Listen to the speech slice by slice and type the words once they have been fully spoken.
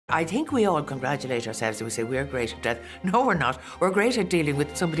I think we all congratulate ourselves and we say we're great at death. No, we're not. We're great at dealing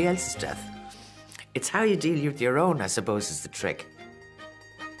with somebody else's death. It's how you deal with your own, I suppose, is the trick.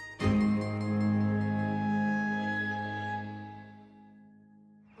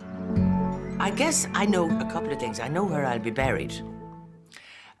 I guess I know a couple of things. I know where I'll be buried.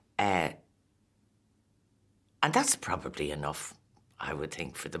 And that's probably enough, I would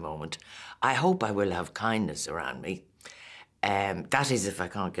think, for the moment. I hope I will have kindness around me. That is if I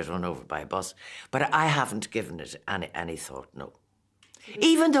can't get run over by a bus. But I haven't given it any thought, no.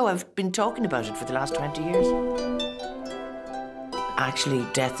 Even though I've been talking about it for the last 20 years. Actually,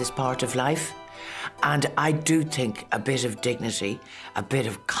 death is part of life. And I do think a bit of dignity, a bit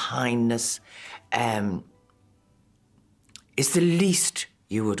of kindness is the least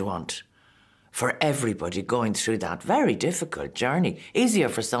you would want for everybody going through that very difficult journey. Easier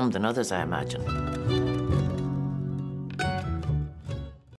for some than others, I imagine.